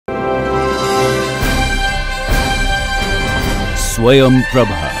Swayam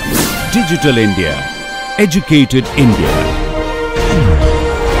Prabha. Digital India. Educated India.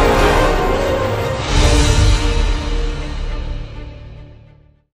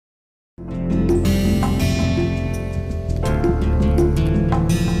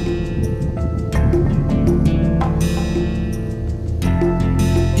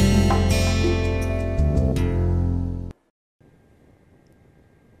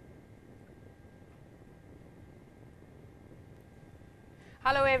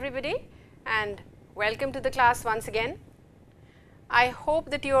 Hello everybody and welcome to the class once again. I hope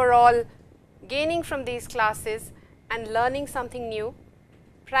that you are all gaining from these classes and learning something new,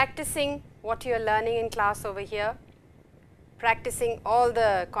 practicing what you are learning in class over here, practicing all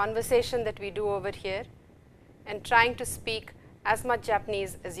the conversation that we do over here and trying to speak as much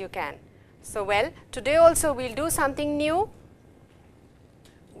Japanese as you can. So, well, today also we will do something new.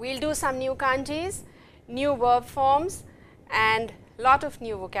 We will do some new kanjis, new verb forms and lot of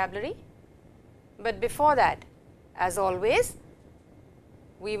new vocabulary, but before that, as always,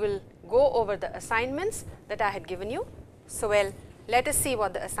 we will go over the assignments that I had given you. So, well, let us see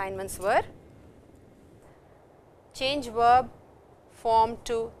what the assignments were. Change verb form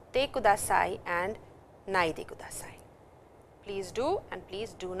to te kudasai and nai de kudasai. Please do and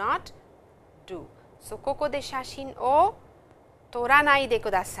please do not do. So, koko de shashin o toranai de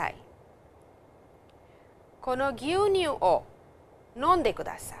kudasai. Kono gyunyu o 飲んでく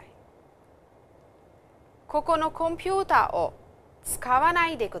ださい。ここのコンピューターを使わな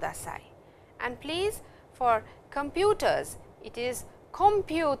いでください。And please, for computers, it is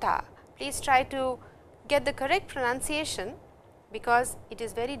computer. Please try to get the correct pronunciation because it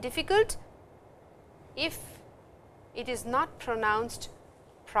is very difficult if it is not pronounced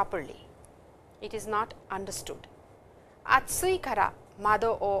properly. It is not understood. 暑いから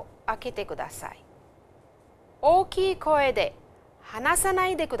窓を開けてください。大きい声で話さな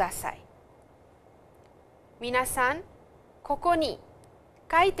いでください。皆さん、ここに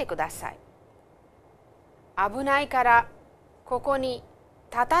書いてください。危ないからここに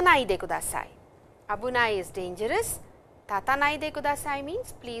立たないでください。危ない is dangerous. 立たないでください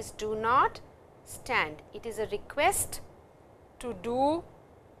means please do not stand. It is a request to do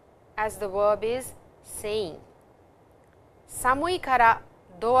as the verb is saying. 寒いから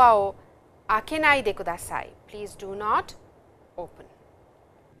ドアを開けないでください。Please do not open.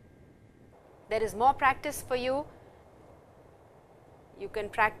 There is more practice for you. You can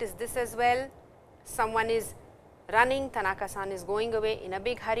practice this as well. Someone is running, Tanaka-san is going away in a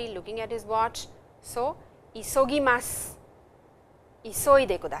big hurry looking at his watch. So, isogimasu,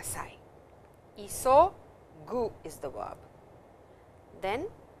 isoide kudasai. Isogu is the verb. Then,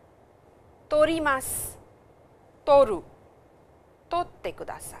 torimasu, toru, totte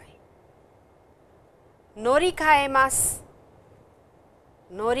kudasai. Norikaemasu,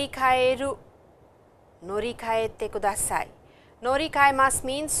 norikaeru, norikaete kudasai. Norikaemasu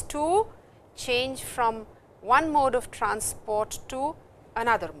means to change from one mode of transport to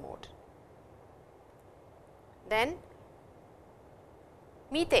another mode. Then,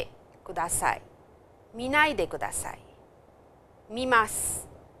 mite kudasai, minaide kudasai, mimasu,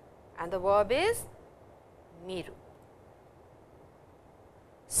 and the verb is miru.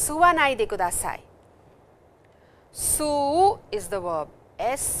 Suwanaide kudasai. Su is the verb,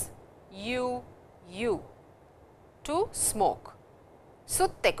 S-U-U, to smoke.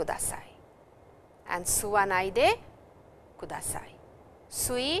 Sutte kudasai and suwanaide kudasai.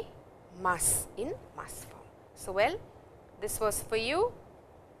 Sui mas in mas form. So, well, this was for you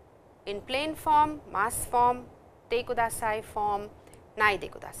in plain form, mas form, te kudasai form, naide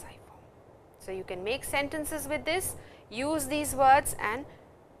kudasai form. So, you can make sentences with this, use these words and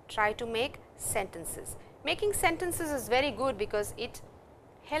try to make sentences. Making sentences is very good because it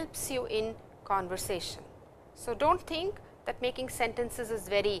helps you in conversation. So, do not think that making sentences is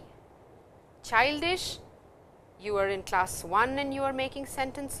very childish. You are in class 1 and you are making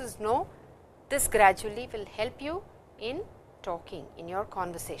sentences. No, this gradually will help you in talking, in your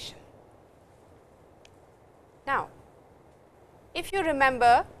conversation. Now, if you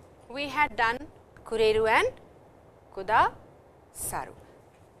remember, we had done kureru and kudasaru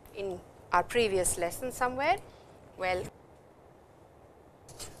in our previous lesson somewhere. Well,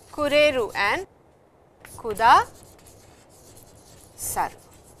 kureru and kudasaru.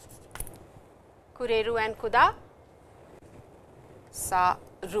 Kureru and kudasaru.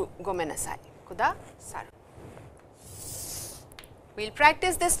 Gomenasai. Kudasaru. We will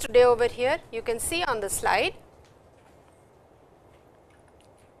practice this today over here. You can see on the slide.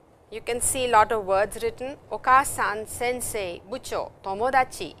 You can see lot of words written. Oka-san, sensei, bucho,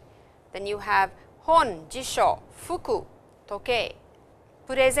 tomodachi. Then you have hon, jisho, fuku, toke,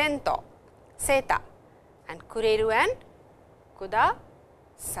 presento, seta, and kureru and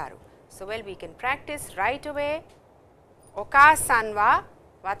kudasaru. So, well, we can practice right away. Okaa-san wa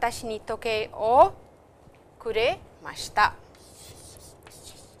watashi ni toke o kuremashita.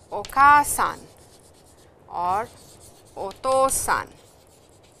 Okaa-san or otou-san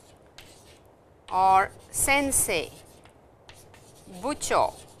or sensei,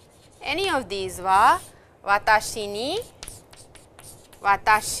 buchou, any of these wa watashi ni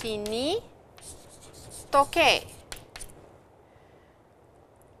toke,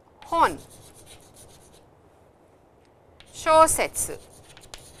 hon, shousetsu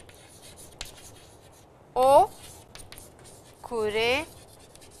o kuremashita.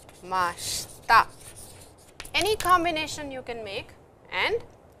 Any combination you can make, and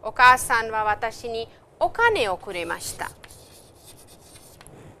okaa-san wa watashi ni okane o kuremashita.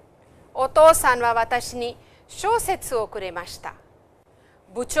 Otou-san wa watashi ni shousetsu o kuremashita.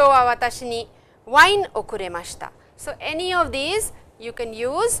 Buchou wa watashi ni wine o kuremashita. So, any of these you can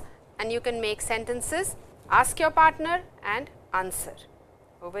use and you can make sentences. Ask your partner and answer.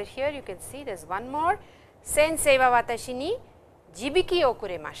 Over here you can see there is one more. Sensei wa watashi ni jibiki o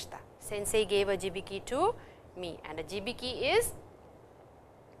kuremashita. Sensei gave a jibiki to me, and a jibiki is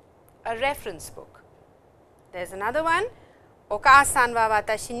a reference book. There is another one. Okaa-san wa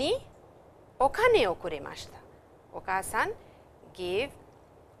watashi ni okane o kuremashita. Okaa-san gave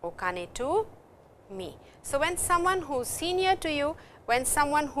okane to me. So, when someone who is senior to you, when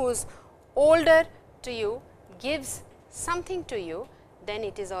someone who is older to you gives something to you, then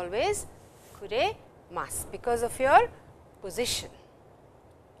it is always kuremasu because of your position.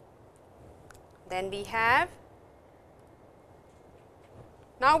 Then we have,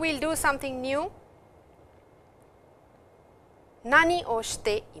 now we will do something new. Nani o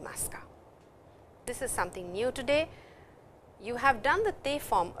shite imasu ka? This is something new today. You have done the te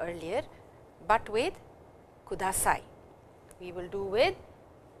form earlier, but with kudasai. We will do with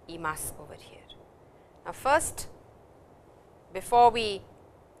imasu over here. Now, first, before we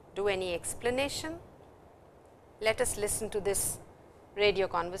do any explanation, let us listen to this radio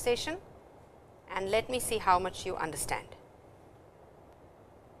conversation and let me see how much you understand.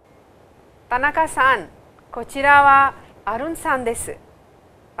 Tanaka-san, こちらはアルンさんです。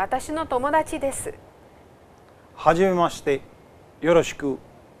私の友達です。はじめまして。よろしく。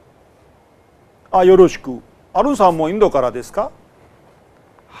よろしく。アルンさんもインドからですか？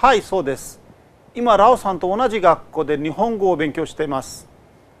はい、そうです。今、ラオさんと同じ学校で日本語を勉強しています。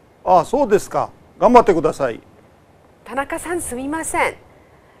そうですか。頑張ってください。田中さん、すみません。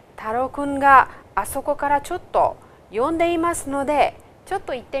太郎くんがあそこからちょっと呼んでいますので、ちょっ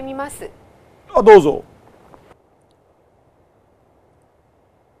と行ってみます。どうぞ。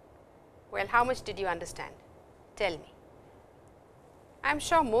Well, how much did you understand? Tell me. I am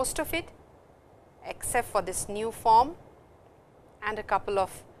sure most of it, except for this new form and a couple of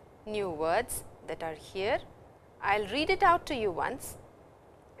new words that are here. I will read it out to you once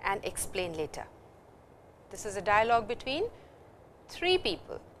and explain later. This is a dialogue between three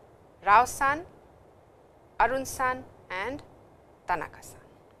people, Rao-san, Arun-san and Tanaka-san.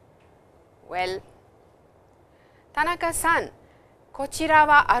 Well, Tanaka-san, こちら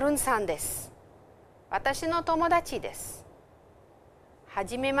はアルンさんです。私の友達です。は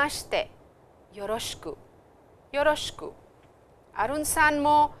じめまして。よろしく。よろしく。アルンさん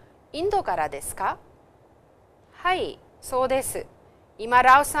もインドからですか？はい、そうです。今、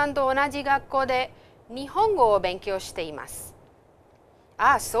ラオさんと同じ学校で日本語を勉強しています。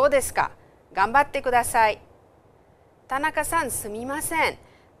そうですか。頑張ってください。田中さん、すみません。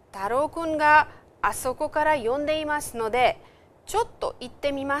太郎くんがあそこから呼んでいますので、ちょっと行っ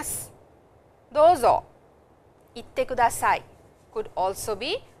てみます。どうぞ。行ってください。could also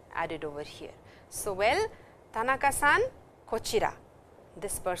be added over here. So, well, Tanaka-san, こちら。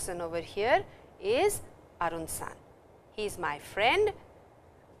This person over here is Arun-san. He is my friend,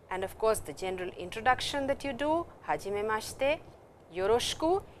 and of course, the general introduction that you do, はじめまして、よろし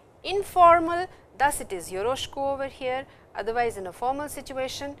く、informal, thus it is よろしく over here, otherwise in a formal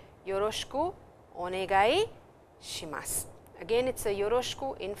situation, よろしくお願いします。Again, it's a よろしく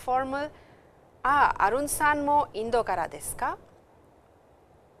informal. Arun-san もインドからですか？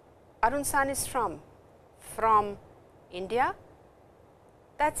 Arun-san is from India?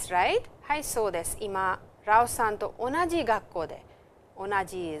 That's right. はい、そうです。今、ラオさんと同じ学校で、同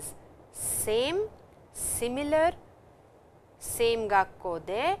じ is same, similar, same 学校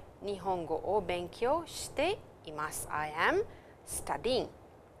で日本語を勉強しています。I am studying.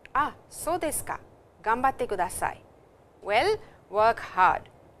 そうですか。頑張ってください。Well, work hard.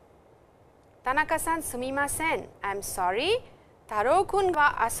 Tanaka-san, sumimasen. I am sorry. Taro-kun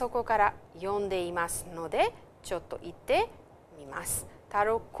wa asoko kara yonde imasu node, chotto itte mimasu.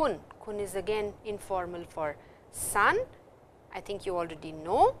 Taro-kun. Kun is again informal for son. I think you already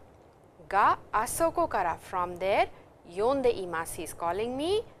know. Ga asoko kara, from there, yonde imasu, he is calling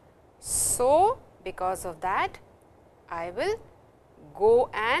me. So, because of that, I will go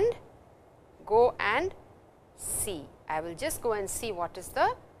and see. I will just go and see what is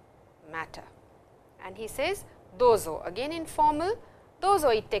the matter. And he says, dozo, again informal.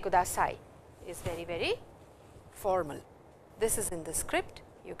 Dozo itte kudasai is very, very formal. This is in the script.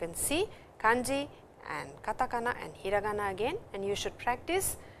 You can see kanji and katakana and hiragana again, and you should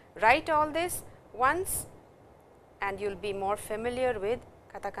practice, write all this once, and you will be more familiar with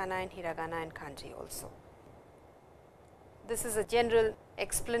katakana and hiragana and kanji also. This is a general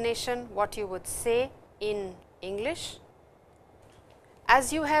explanation what you would say in English.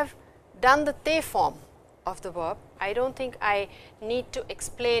 As you have done the te form of the verb, I do not think I need to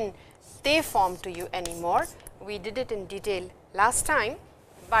explain te form to you anymore. We did it in detail last time,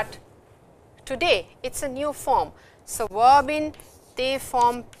 but today it is a new form. So, verb in te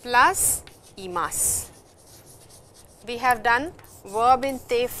form plus imasu. We have done verb in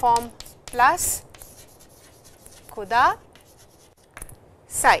te form plus kudasai.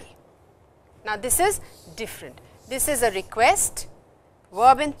 Now, this is different. This is a request.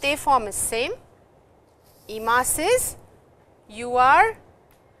 Verb in te form is same. Imasu is you are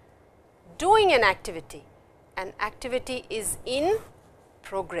doing an activity. An activity is in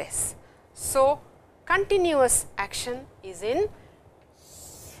progress. So, continuous action is in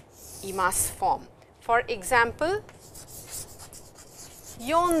imasu form. For example,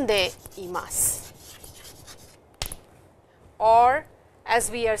 yonde imasu, or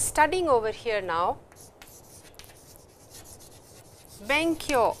as we are studying over here now,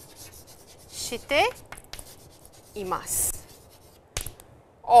 benkyou shite imasu,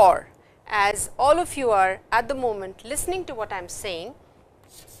 or as all of you are at the moment listening to what I am saying,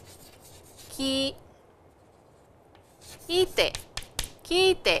 kiite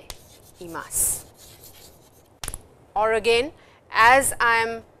imasu, or again as I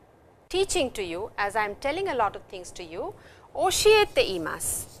am teaching to you, as I am telling a lot of things to you, oshiete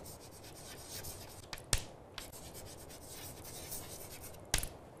imasu.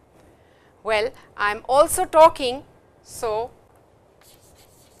 Well, I am also talking, so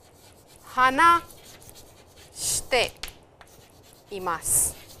hana shite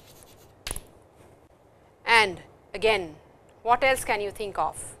imasu. And again, what else can you think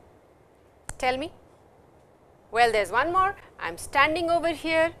of? Tell me. Well, there is one more. I am standing over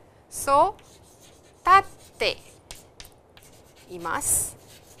here, so tatte imasu.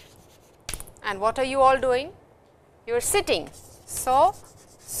 And what are you all doing? You are sitting, so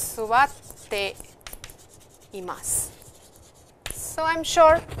suwatte imasu. So, I am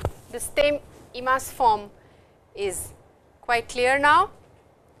sure this same imasu form is quite clear now.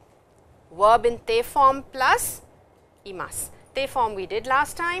 Verb in te form plus imasu. Te form we did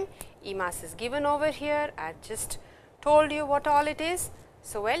last time, imasu is given over here. I have just told you what all it is.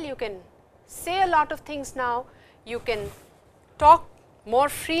 So, well, you can say a lot of things now, you can talk more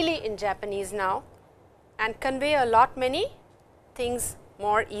freely in Japanese now and convey a lot many things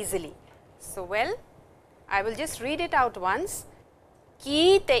more easily. So, well, I will just read it out once.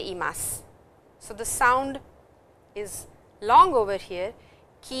 Kiite imasu. So, the sound is long over here.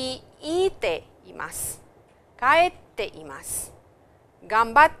 Kiite imasu. Kaette imasu.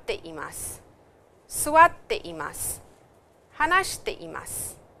 Gambatte imasu. Suwatte imasu. Hanashite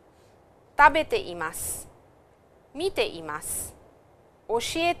imasu. Tabete imasu. Mite imasu.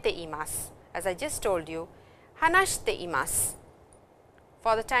 Oshiete imasu. As I just told you, hanashite imasu.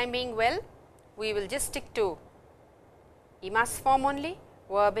 For the time being, well, we will just stick to imasu form only,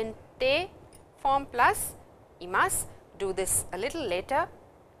 verb in te form plus imasu. Do this a little later.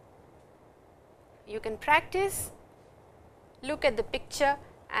 You can practice, look at the picture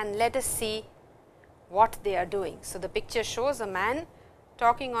and let us see what they are doing. So, the picture shows a man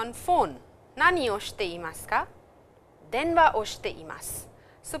talking on phone. Nani o shite imasu ka? Denwa o shite imasu.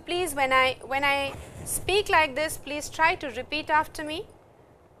 So, please when I speak like this, please try to repeat after me.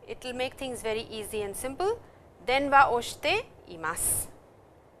 It will make things very easy and simple. Denwa o shite imasu.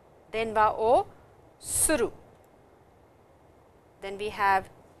 Denwa o suru. Then we have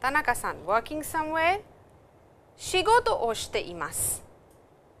Tanaka-san working somewhere. Shigoto o shite imasu.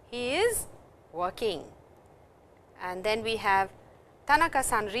 He is working. And then we have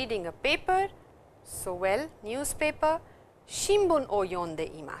Tanaka-san reading a paper. So, well, newspaper. Shimbun o yonde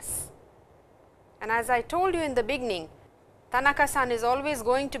imasu. And as I told you in the beginning, Tanaka-san is always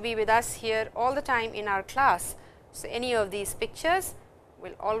going to be with us here all the time in our class. So, any of these pictures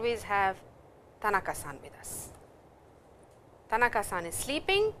will always have Tanaka-san with us. Tanaka-san is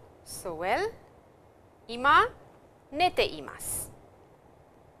sleeping, so well. Ima nete imasu.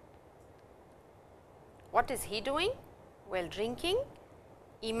 What is he doing? Well, drinking.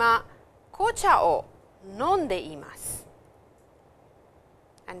 Ima kocha o nonde imasu.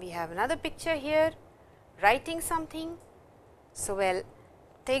 And we have another picture here, writing something. So, well,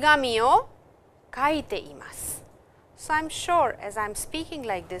 tegami o kaite imasu. So, I am sure as I am speaking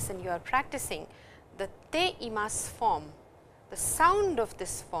like this and you are practicing, the te imasu form, the sound of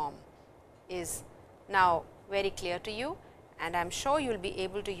this form is now very clear to you, and I am sure you will be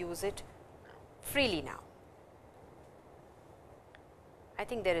able to use it freely now. I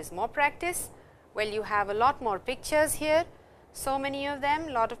think there is more practice. Well, you have a lot more pictures here, so many of them,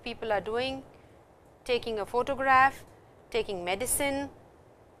 lot of people are doing, taking a photograph, taking medicine,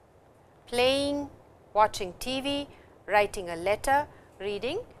 playing, watching TV, writing a letter,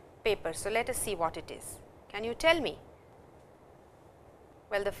 reading paper. So, let us see what it is. Can you tell me?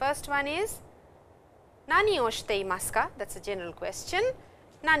 Well, the first one is Nani o shite imasu ka? That is a general question.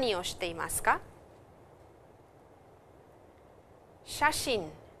 Nani o shite imasu ka? Shashin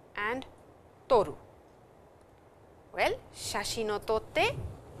and toru. Well, shashin o totte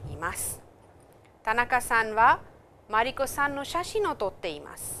imasu. Tanaka-san wa Mariko-san no shashin o totte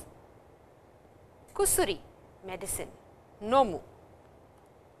imasu. Kusuri, medicine, nomu.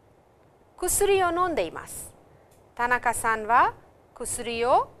 Kusuri o nonde imasu. Tanaka-san wa kusuri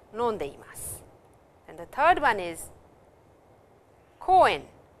o nonde imasu. And the third one is koen,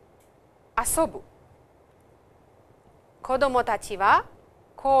 asobu. Kodomo tachi wa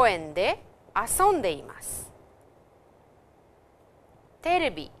koen de asonde imasu.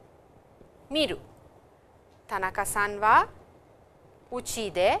 Terebi, miru. Tanaka-san wa uchi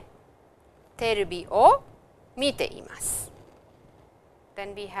de terebi o mite imasu.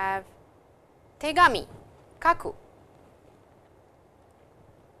 Then we have tegami, kaku.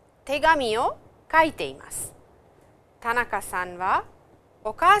 Tegami o kaite imasu. Tanaka-san wa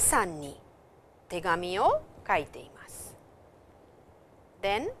okaasan ni tegami o kaite imasu.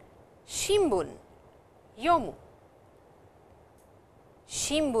 Then shinbun, yomu.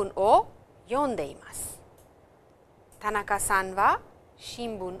 Shinbun o yonde imasu. Tanaka-san wa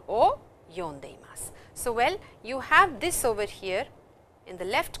shinbun o yonde imasu. So, well, you have this over here in the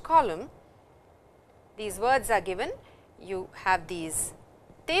left column, these words are given, you have these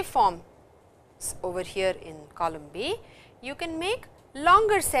te forms over here in column B. You can make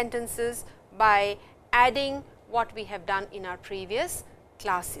longer sentences by adding what we have done in our previous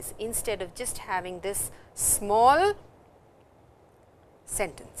classes, instead of just having this small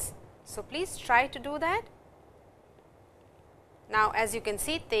sentence. So, please try to do that. Now, as you can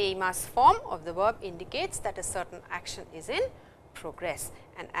see, te imasu form of the verb indicates that a certain action is in progress,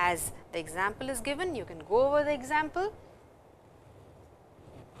 and as the example is given, you can go over the example.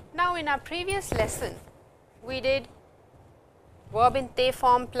 Now, in our previous lesson, we did verb in te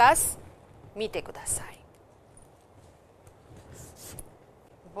form plus mite kudasai.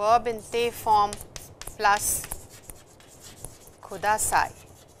 Verb in te form plus kudasai.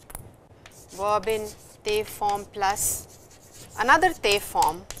 Verb in te form plus another te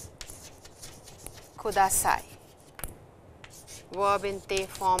form kudasai. Verb in te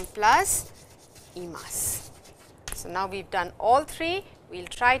form plus imasu. So, now we have done all three. We will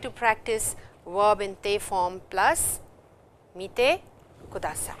try to practice verb in te form plus mite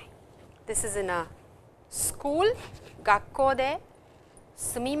kudasai. This is in a school, gakkou de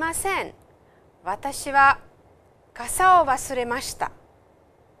sumimasen, watashi wa kasa o wasuremashita.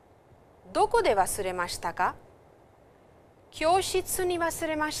 Doko de wasuremashita ka? Kyoshitsu ni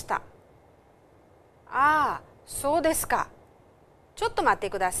wasuremashita. Ah, sou desu ka. ちょっと待って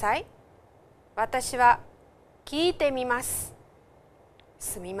ください。私は聞いてみます。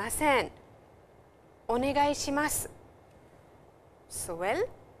すみません。お願いします。So well,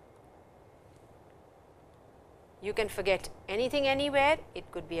 you can forget anything anywhere.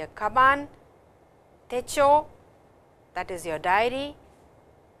 It could be a kaban, techo, that is your diary,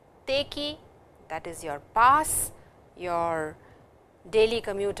 teiki, that is your pass, your daily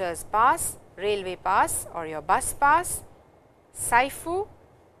commuter's pass, railway pass or your bus pass, saifu,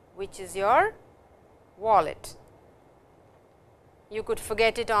 which is your wallet. You could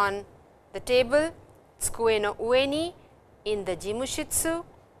forget it on the table, tsukue no ue ni, in the jimushitsu,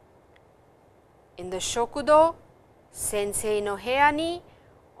 in the shokudo, sensei no heya ni,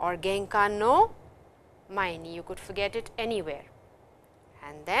 or genkan no mae ni. You could forget it anywhere.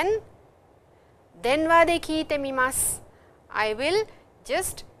 And then, denwa de kiite mimasu. I will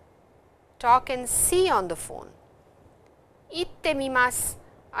just talk and see on the phone. Itte mimasu,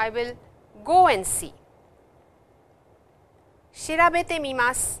 I will go and see. Shirabete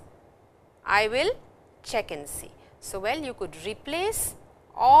mimasu, I will check and see. So, well, you could replace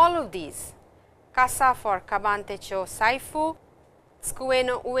all of these. Kasa for kaban techo saifu, tsukue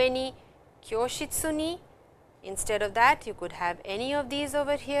no ue ni kyoshitsu ni. Instead of that, you could have any of these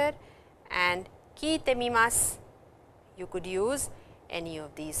over here, and kiite mimasu, you could use any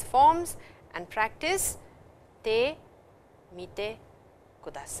of these forms and practice te mite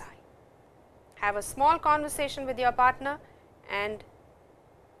kudasai. Have a small conversation with your partner and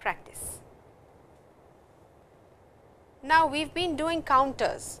practice. Now, we have been doing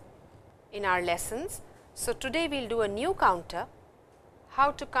counters in our lessons. So, today we will do a new counter,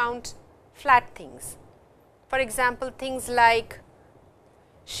 how to count flat things. For example, things like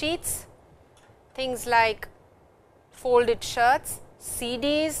sheets, things like folded shirts,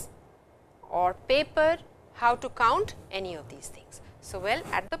 CDs or paper, how to count any of these things. So, well,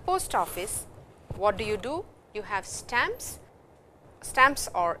 at the post office, what do? You have stamps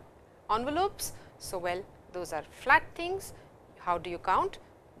or envelopes. So, well, those are flat things. How do you count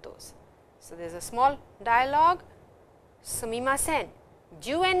those? So, there is a small dialogue. Sumimasen,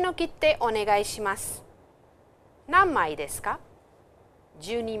 10 yen no kitte onegai shimasu. Nan mai desu ka?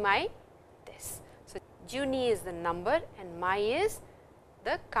 12 mai desu. So, 12 is the number and mai is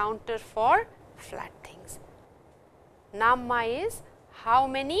the counter for flat things. Nan mai is how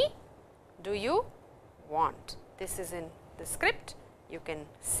many do you want? This is in the script, you can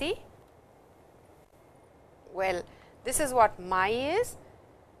see. Well, this is what mai is.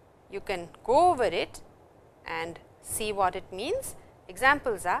 You can go over it and see what it means.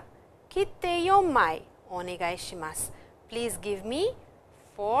 Examples are kitte 4 mai onegai shimasu. Please give me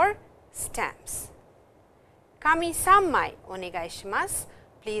 4 stamps. Kami 3 mai onegai shimasu.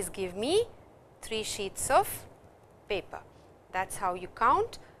 Please give me 3 sheets of paper. That is how you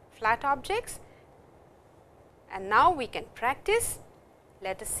count flat objects. And now we can practice.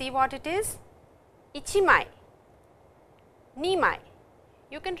 Let us see what it is. 1 mai, 2 mai.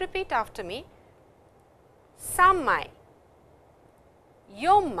 You can repeat after me. 3 mai,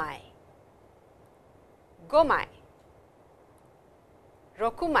 4 mai, 5 mai,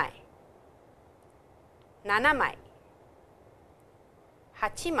 6 mai, 7 mai,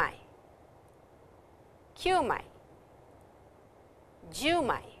 8 mai, 9 mai, 10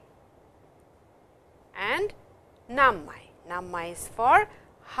 mai and nan mai. Nan mai is for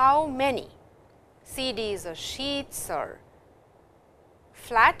how many CDs or sheets or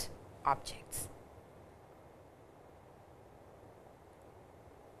flat objects.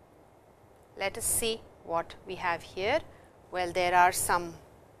 Let us see what we have here. Well, there are some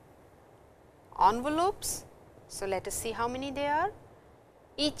envelopes. So, let us see how many there are.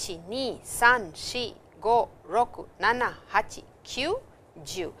 1, 2, 3, 4, 5, 6, 7, 8, 9,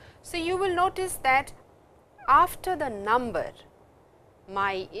 10. So, you will notice that after the number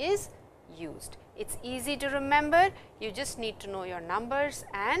mai is used. It is easy to remember, you just need to know your numbers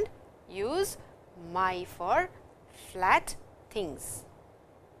and use mai for flat things.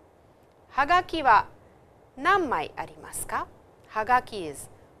 Hagaki wa nan mai arimasu ka? Hagaki is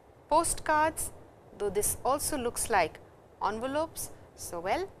postcards, though this also looks like envelopes. So,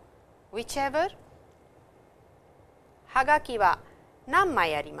 well, whichever. Hagaki wa nan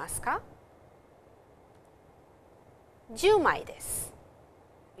mai arimasu ka? 10 mai desu.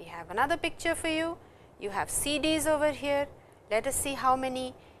 We have another picture for you. You have CDs over here. Let us see how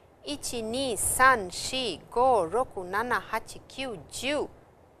many. 1, 2, 3, 4, 5, 6, 7, 8, 9, 10,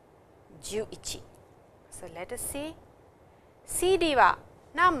 11. So, let us see. CD wa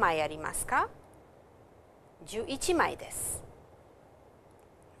nan mai arimasu ka? 11 mai desu.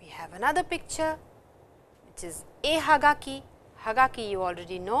 We have another picture which is a hagaki. Hagaki you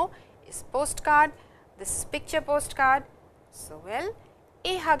already know is postcard. This is picture postcard. So, well,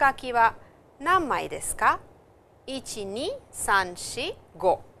 a hagaki wa nan mai desu ka? 1, 2, 3, 4,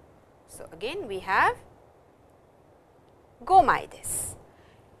 5. So, again we have 5 mai desu.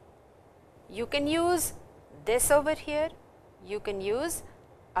 You can use this over here, you can use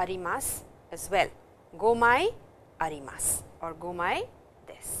arimasu as well. 5 mai arimasu or 5 mai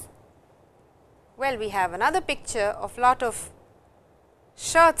desu. Well, we have another picture of lot of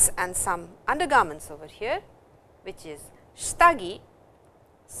shirts and some undergarments over here, which is shitagi.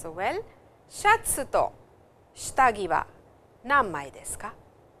 So, well, shatsu to shitagi wa nan mai desu ka?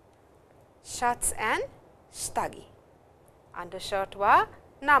 Shirts and shitagi. Undershirt wa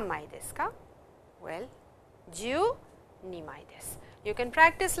nan mai desu ka? Well, 12 mai desu. You can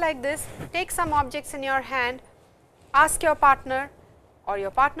practice like this. Take some objects in your hand ask your partner or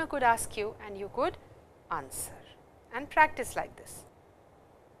your partner could ask you and you could answer and practice like this.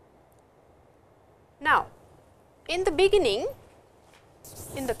 Now, in the beginning,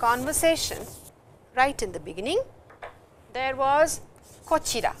 in the conversation, right in the beginning, there was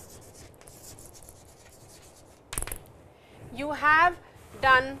kochira. You have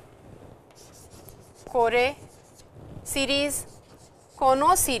done kore series,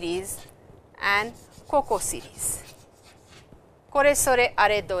 kono series and koko series. Kore sore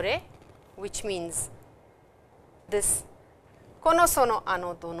are dore, which means this, kono sono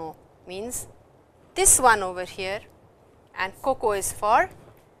ano dono means this one over here, and koko is for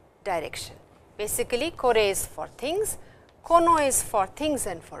direction. Basically, kore is for things, kono is for things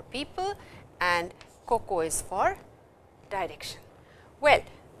and for people, and koko is for direction. Well,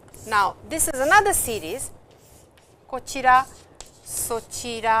 now this is another series, kochira,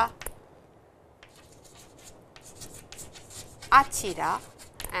 sochira, achira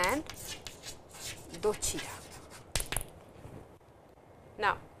and dochira.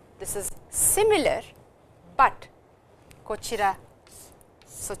 Now, this is similar, but kochira,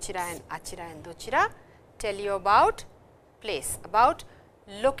 sochira and achira and dochira tell you about place, about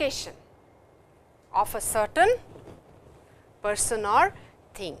location of a certain person or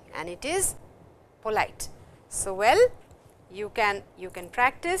thing, and it is polite. So, well, you can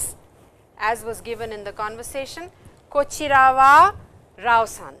practice as was given in the conversation. Kochira wa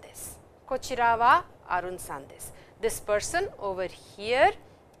Rao-san desu. Kochira wa Arun-san desu. This person over here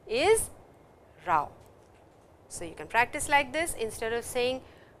is Rao. So, you can practice like this instead of saying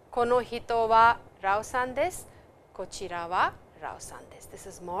kono hito wa Rao-san desu, kochira wa Rao-san desu. This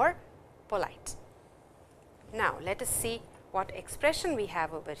is more polite. Now, let us see what expression we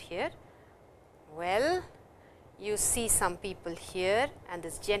have over here. Well, you see some people here and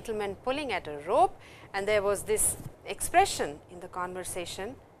this gentleman pulling at a rope, and there was this expression in the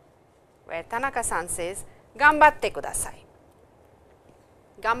conversation where Tanaka-san says, "Gambatte kudasai."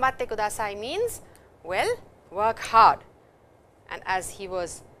 Gambatte kudasai means, well, work hard, and as he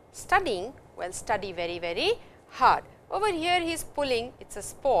was studying, well, study very, very hard. Over here he is pulling, it is a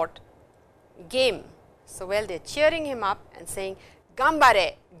sport game. So, well, they are cheering him up and saying,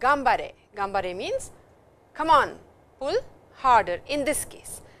 "Gambare, gambare." Gambare means, come on, pull harder. In this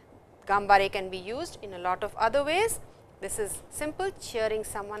case, gambare can be used in a lot of other ways. This is simple cheering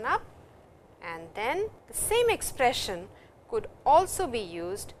someone up, and then the same expression could also be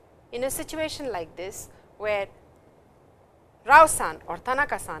used in a situation like this, where Rao-san or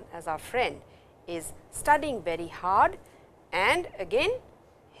Tanaka-san as our friend is studying very hard, and again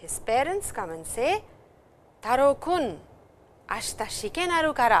his parents come and say, "Taro-kun, ashita shike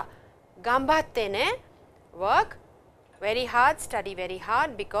naru kara, gambatte ne." Work very hard, study very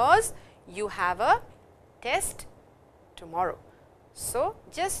hard, because you have a test tomorrow. So,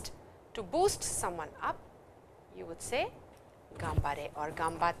 just to boost someone up, you would say gambare or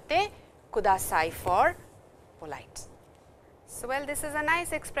gambatte kudasai for polite. So, well, this is a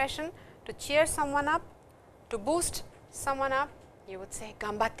nice expression to cheer someone up, to boost someone up, you would say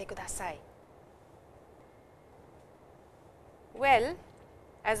gambatte kudasai. Well,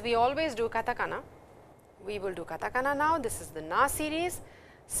 as we always do katakana, we will do katakana now. This is the na series,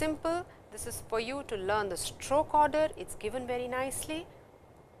 simple. This is for you to learn the stroke order. It is given very nicely.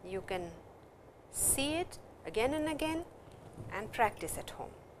 You can see it again and again and practice at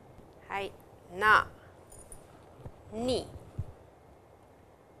home. Hai, na, ni.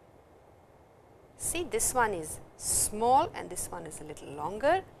 See, this one is small and this one is a little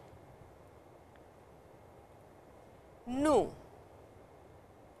longer. Nu.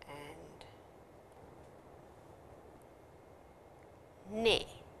 Ne,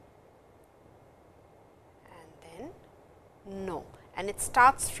 and then no, and it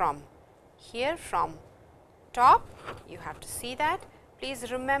starts from here, from top. You have to see that.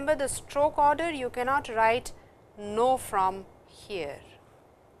 Please remember the stroke order. You cannot write no from here.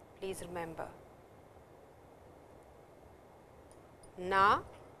 Please remember. Na,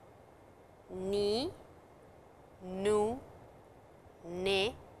 ni, nu,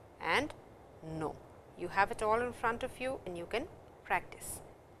 ne and no. You have it all in front of you and you can practice.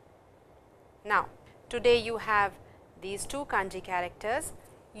 Now, today you have these two kanji characters.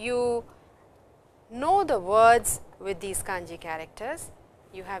 You know the words with these kanji characters.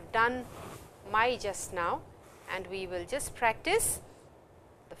 You have done mai just now, and we will just practice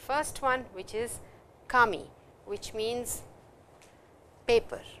the first one, which is kami, which means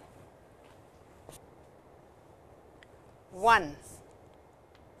paper. 1,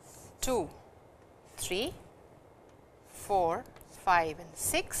 2, 3, 4, 5 and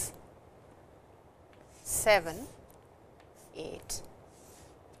 6, 7, 8,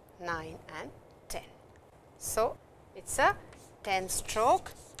 9 and 10. So, it is a 10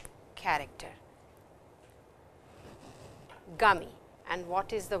 stroke character. Gummy. And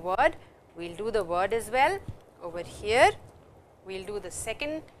what is the word? We will do the word as well. Over here, we will do the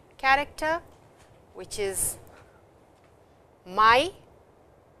second character, which is my.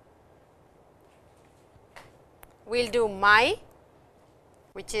 We will do my,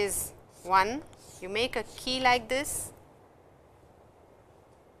 which is 1. You make a key like this,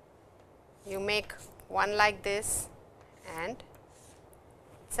 you make 1 like this, and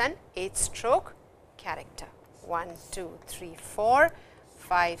it is an 8 stroke character. 1, 2, 3, 4,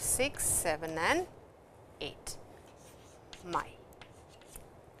 5, 6, 7 and 8. My.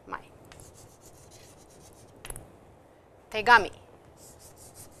 Tegami.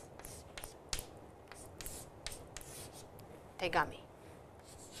 Tegami.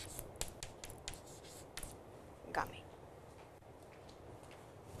 Gami.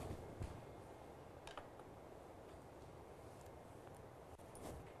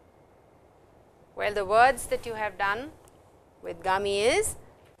 Well, the words that you have done with gami is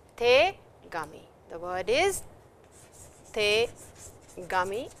te gami. The word is te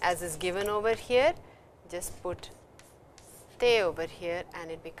gami, as is given over here. Just put te over here and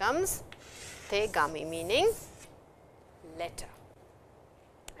it becomes te gami, meaning letter.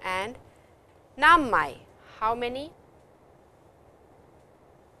 And namai. How many?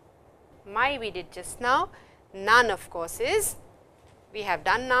 My we did just now. None, of course, is, we have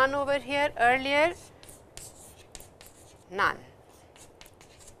done none over here earlier. None.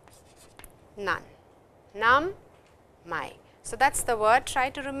 None. Nam, mai. So, that is the word. Try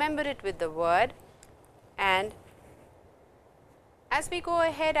to remember it with the word. And as we go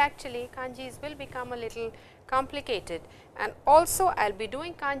ahead, actually kanjis will become a little complicated, and also I will be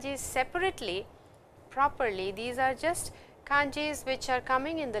doing kanjis separately properly. These are just kanjis which are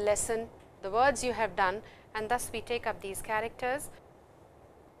coming in the lesson, the words you have done, and thus we take up these characters.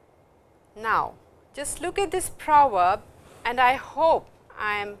 Now, just look at this proverb, and I hope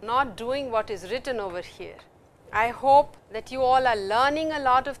I am not doing what is written over here. I hope that you all are learning a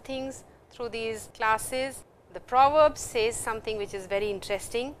lot of things through these classes. The proverb says something which is very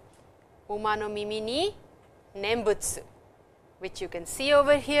interesting. Uma no mimi ni nembutsu, which you can see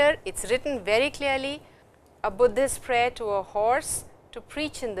over here. It is written very clearly, a Buddhist prayer to a horse to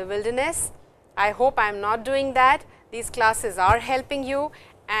preach in the wilderness. I hope I am not doing that. These classes are helping you,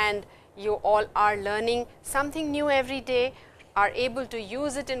 and you all are learning something new every day, are able to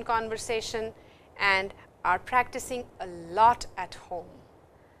use it in conversation, and are practicing a lot at home.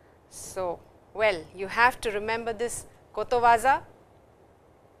 So, well, you have to remember this kotowaza,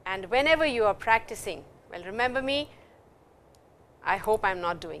 and whenever you are practicing, well, remember me, I hope I am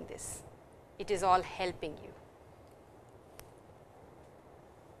not doing this. It is all helping you.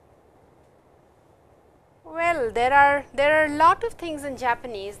 Well, there are a lot of things in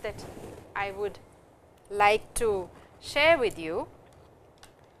Japanese that I would like to share with you.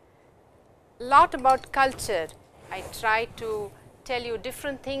 Lot about culture. I try to tell you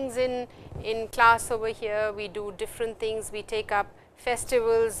different things in class over here. We do different things. We take up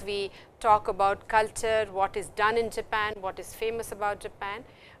festivals, we talk about culture, what is done in Japan, what is famous about Japan.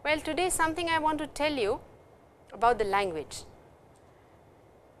 Well, today something I want to tell you about the language.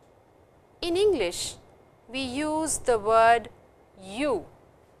 In English, we use the word you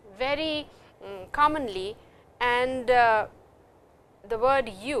very commonly, and the word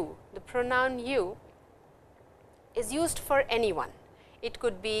you, the pronoun you, is used for anyone. It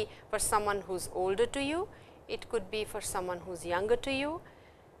could be for someone who is older to you, it could be for someone who is younger to you.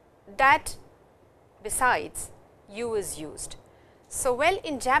 That besides, you is used. So, well,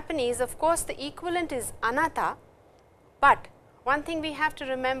 in Japanese, of course, the equivalent is anata, but one thing we have to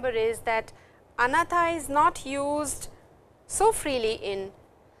remember is that anata is not used so freely in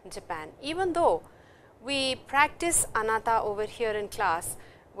Japan, even though we practice anata over here in class.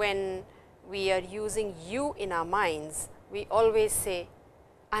 When we are using you in our minds, we always say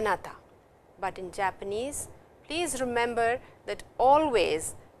anata, but in Japanese, please remember that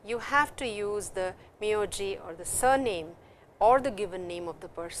always you have to use the myoji or the surname or the given name of the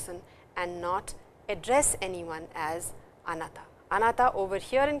person and not address anyone as anata. Anata over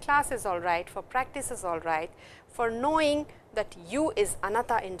here in class is all right, for practice is all right, for knowing that you is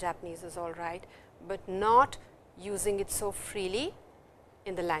anata in Japanese is all right, but not using it so freely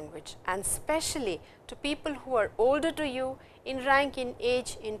in the language, and especially to people who are older to you in rank, in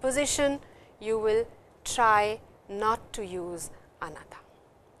age, in position, you will try not to use anata.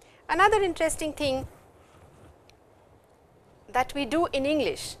 Another interesting thing that we do in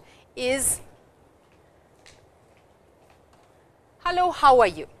English is Hello, how are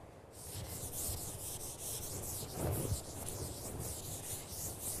you?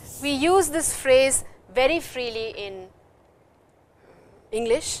 We use this phrase very freely in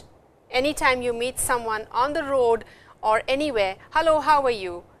English. Anytime you meet someone on the road or anywhere, hello, how are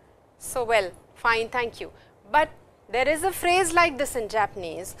you? So, well, fine, thank you. But there is a phrase like this in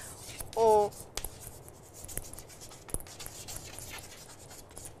Japanese, o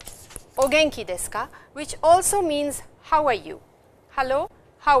genki desu ka, which also means how are you? Hello,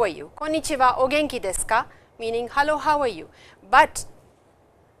 how are you? Konnichiwa, o genki desu ka, meaning hello, how are you? But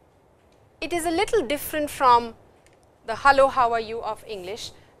it is a little different from the hello, how are you of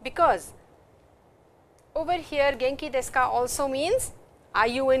English, because over here genki desu ka also means are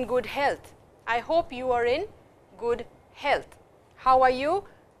you in good health? I hope you are in good health. How are you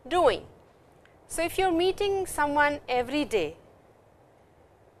doing? So, if you are meeting someone every day,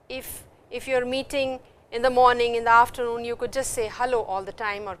 if you are meeting in the morning, in the afternoon, you could just say hello all the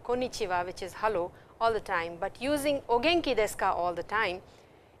time or konnichiwa, which is hello all the time, but using o genki desu ka all the time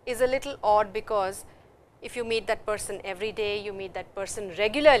is a little odd, because if you meet that person every day, you meet that person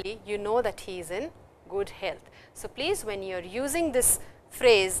regularly, you know that he is in good health. So, please, when you are using this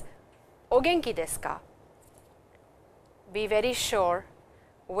phrase o genki desu ka, be very sure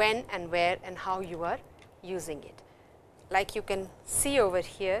when and where and how you are using it. Like you can see over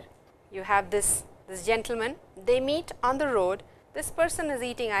here, you have this gentleman, they meet on the road, this person is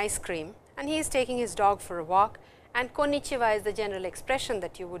eating ice cream and he is taking his dog for a walk, and konnichiwa is the general expression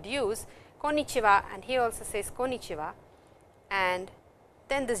that you would use, konnichiwa, and he also says konnichiwa, and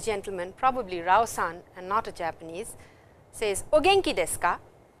then this gentleman, probably Rao-san and not a Japanese, says o genki desu ka,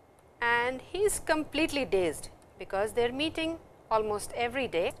 and he is completely dazed, because they are meeting almost every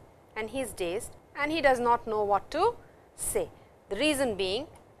day and he is dazed and he does not know what to say. The reason being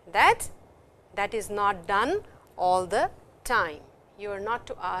that that is not done all the time. You are not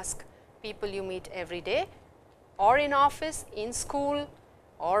to ask people you meet every day or in office, in school,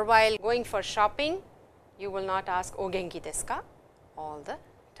 or while going for shopping, you will not ask o genki desu ka all the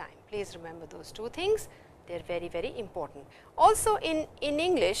time. Please remember those two things, they are very, very important. Also in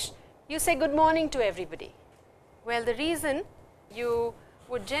English, you say good morning to everybody. Well, the reason you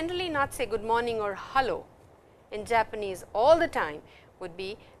would generally not say good morning or hello in Japanese all the time would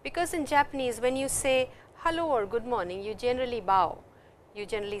be because in Japanese, when you say hello or good morning, you generally bow, you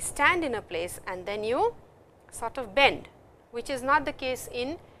generally stand in a place and then you sort of bend, which is not the case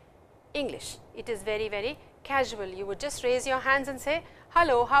in English. It is very, very casual. You would just raise your hands and say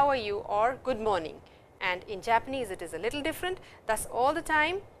hello, how are you, or good morning, and in Japanese it is a little different. Thus, all the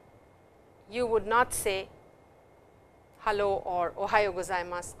time you would not say hello or ohayo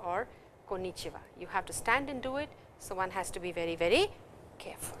gozaimasu or konnichiwa. You have to stand and do it. So, one has to be very, very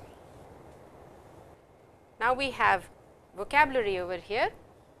careful. Now, we have vocabulary over here.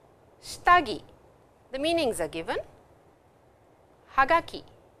 Shitagi, the meanings are given. Hagaki,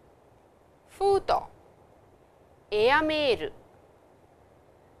 futo, eyameru,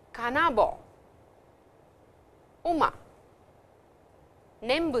 kanabo, uma,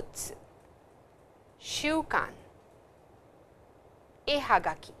 nembutsu, shukan,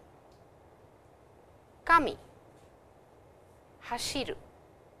 ehagaki, kami, hashiru,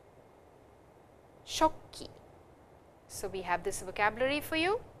 shokki. So, we have this vocabulary for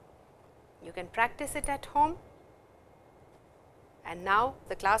you. You can practice it at home. And now,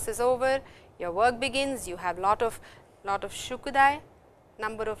 the class is over, your work begins, you have lot of shukudai,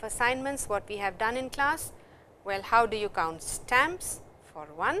 number of assignments, what we have done in class. Well, how do you count stamps? For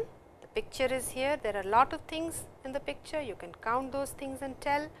one, the picture is here, there are a lot of things in the picture, you can count those things and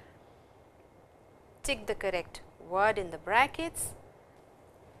tell. Tick the correct word in the brackets.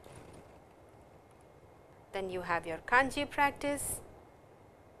 Then you have your kanji practice,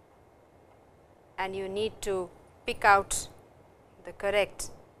 and you need to pick out the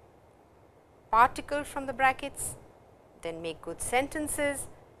correct particle from the brackets, then make good sentences,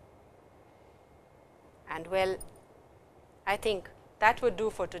 and well, I think that would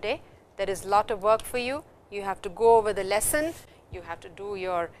do for today. There is lot of work for you. You have to go over the lesson, you have to do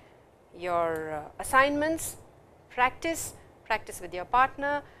your assignments, practice with your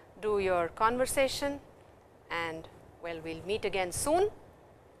partner, do your conversation, and well, we will meet again soon,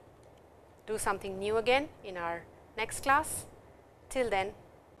 do something new again in our next class. Till then,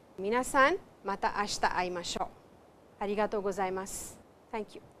 minasan, mata ashita aimashou. Arigatou gozaimasu.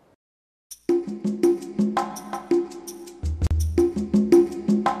 Thank you.